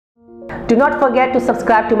Do not forget to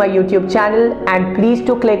subscribe to my YouTube channel and please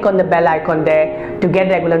do click on the bell icon there to get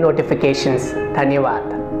regular notifications. Dhanyavad.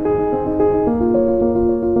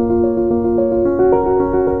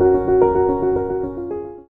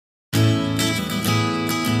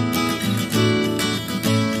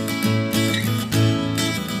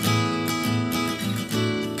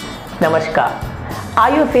 Namaskar.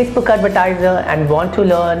 Are you a Facebook advertiser and want to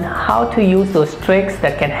learn how to use those tricks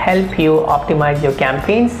that can help you optimize your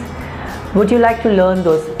campaigns? Would you like to learn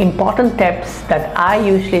those important tips that I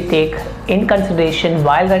usually take in consideration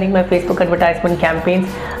while running my Facebook advertisement campaigns?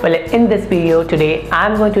 Well, in this video today,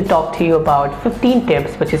 I'm going to talk to you about 15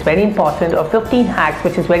 tips which is very important, or 15 hacks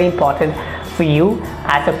which is very important for you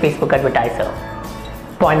as a Facebook advertiser.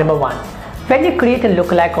 Point number 1. When you create a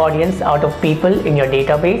lookalike audience out of people in your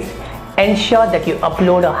database, ensure that you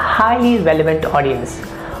upload a highly relevant audience.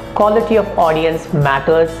 Quality of audience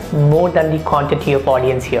matters more than the quantity of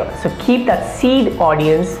audience here. So keep that seed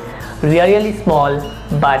audience really small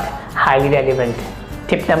but highly relevant.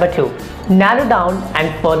 Tip number 2. Narrow down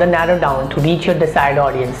and further narrow down to reach your desired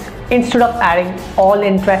audience. Instead of adding all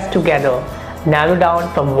interests together, narrow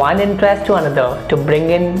down from one interest to another to bring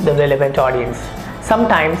in the relevant audience.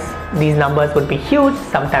 Sometimes these numbers would be huge,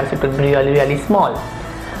 sometimes it would be really small.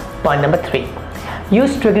 Point number 3.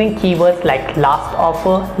 Use triggering keywords like last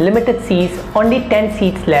offer, limited seats, only 10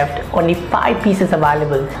 seats left, only 5 pieces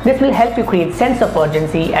available. This will help you create sense of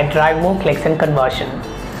urgency and drive more clicks and conversion.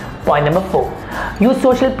 Point number 4. Use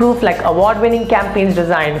social proof like award-winning campaigns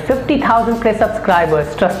designed, 50,000 plus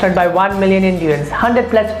subscribers, trusted by 1 million Indians, 100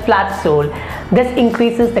 plus flats sold. This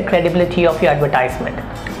increases the credibility of your advertisement.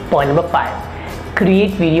 Point number 5.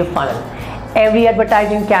 Create video funnel. Every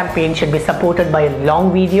advertising campaign should be supported by a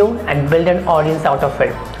long video and build an audience out of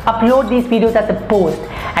it. Upload these videos as a post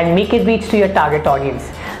and make it reach to your target audience.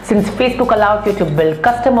 Since Facebook allows you to build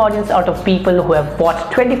custom audience out of people who have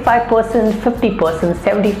watched 25%, 50%,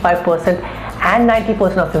 75% and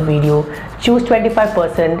 90% of the video, choose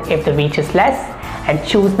 25% if the reach is less and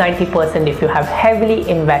choose 90% if you have heavily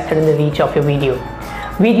invested in the reach of your video.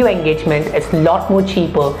 Video engagement is a lot more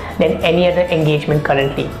cheaper than any other engagement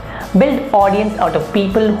currently. Build audience out of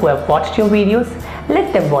people who have watched your videos.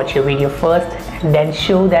 Let them watch your video first and then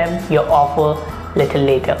show them your offer little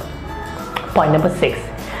later. Point number 6.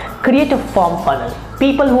 Create a form funnel.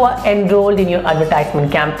 People who are enrolled in your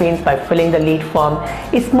advertisement campaigns by filling the lead form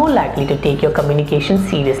is more likely to take your communication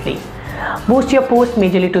seriously. Boost your post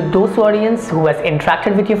majorly to those audience who has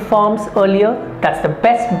interacted with your forms earlier. That's the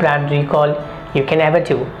best brand recall you can ever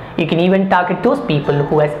do. You can even target those people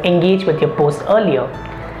who has engaged with your post earlier.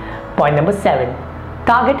 Point number 7.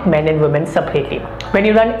 Target men and women separately. When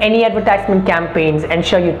you run any advertisement campaigns,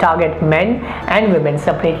 ensure you target men and women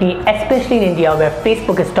separately, especially in India where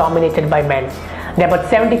Facebook is dominated by men. There are about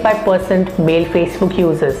 75% male Facebook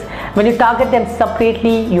users. When you target them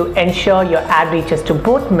separately, you ensure your ad reaches to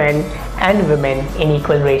both men and women in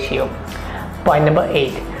equal ratio. Point number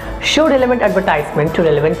 8. Show relevant advertisement to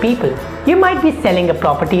relevant people. You might be selling a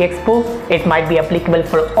property expo. It might be applicable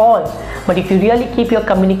for all. But if you really keep your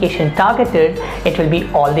communication targeted, it will be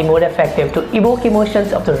all the more effective to evoke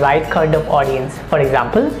emotions of the right kind of audience. For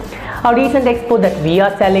example, our recent expo that we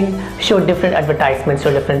are selling showed different advertisements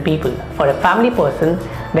to different people. For a family person,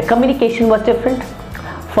 the communication was different.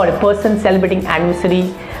 For a person celebrating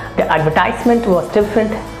anniversary, the advertisement was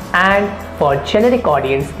different. And for a generic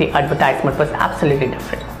audience, the advertisement was absolutely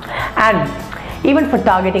different. And even for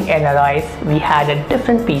targeting NRIs, we had a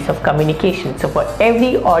different piece of communication. So for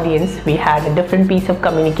every audience, we had a different piece of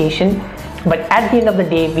communication. But at the end of the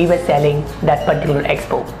day, we were selling that particular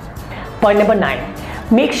expo. Point number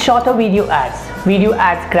 9. Make shorter video ads. Video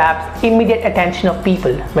ads grabs immediate attention of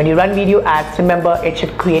people. When you run video ads, remember it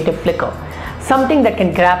should create a flicker. Something that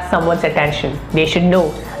can grab someone's attention. They should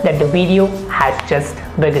know that the video has just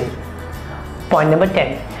begun. Point number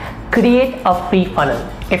 10. Create a free funnel.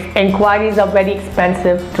 If inquiries are very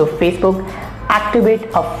expensive through Facebook, activate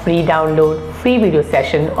a free download, free video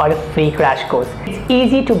session or a free crash course. It's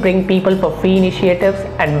easy to bring people for free initiatives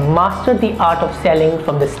and master the art of selling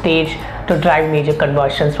from the stage to drive major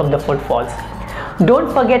conversions from the footfalls.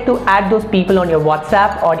 Don't forget to add those people on your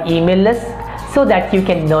WhatsApp or email list so that you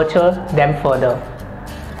can nurture them further.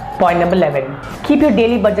 Point number 11. Keep your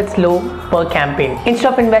daily budgets low per campaign.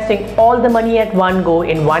 Instead of investing all the money at one go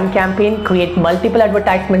in one campaign, create multiple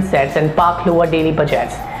advertisement sets and park lower daily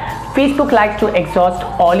budgets. Facebook likes to exhaust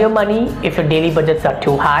all your money if your daily budgets are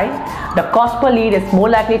too high. The cost per lead is more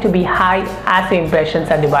likely to be high as the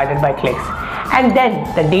impressions are divided by clicks. And then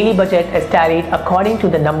the daily budget is tallied according to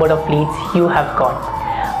the number of leads you have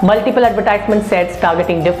got. Multiple advertisement sets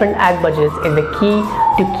targeting different ad budgets is the key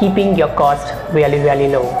to keeping your cost really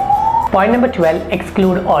low. Point number 12,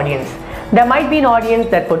 exclude audience. There might be an audience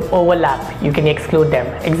that would overlap. You can exclude them.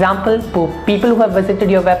 Example, people who have visited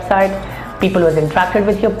your website, people who have interacted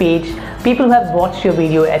with your page, people who have watched your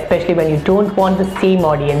video, especially when you don't want the same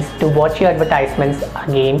audience to watch your advertisements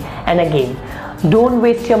again and again. Don't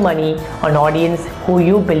waste your money on audience who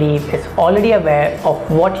you believe is already aware of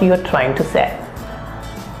what you are trying to sell.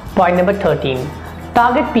 Point number 13,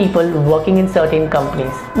 target people working in certain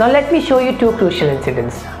companies. Now let me show you two crucial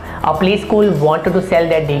incidents. A play school wanted to sell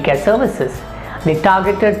their daycare services. They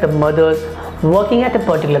targeted the mothers working at a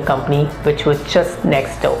particular company which was just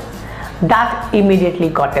next door. That immediately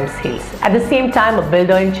got them sales. At the same time, a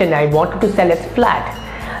builder in Chennai wanted to sell its flat.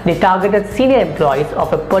 They targeted senior employees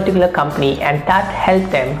of a particular company, and that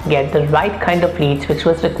helped them get the right kind of leads which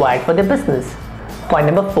was required for their business. Point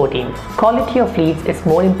number 14, quality of leads is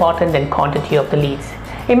more important than quantity of the leads.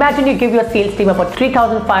 Imagine you give your sales team about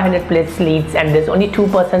 3,500 plus leads and there's only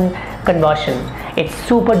 2% conversion. It's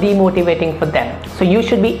super demotivating for them. So you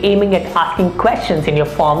should be aiming at asking questions in your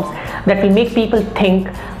forms that will make people think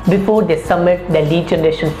before they submit their lead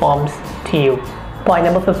generation forms to you. Point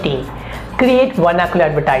number 15, create vernacular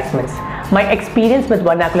advertisements. My experience with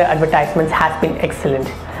vernacular advertisements has been excellent.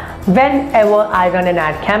 Whenever I run an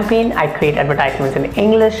ad campaign, I create advertisements in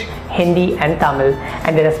English, Hindi and Tamil,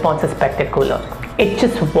 and the response is spectacular. It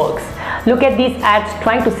just works. Look at these ads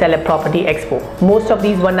trying to sell a property expo. Most of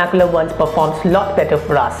these vernacular ones performs a lot better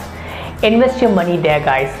for us. Invest your money there,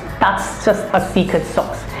 guys. That's just a secret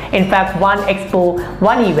sauce. In fact, one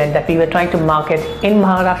event that we were trying to market in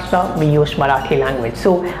Maharashtra, we used Marathi language.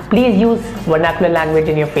 So please use vernacular language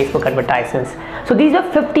in your Facebook advertisements. So these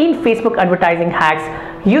are 15 Facebook advertising hacks.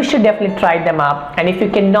 You should definitely try them up. And if you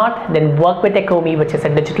cannot, then work with Ecomi, which is a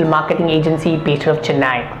digital marketing agency based out of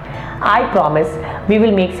Chennai. I promise we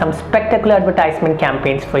will make some spectacular advertisement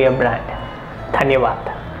campaigns for your brand.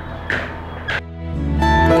 Dhanyavad.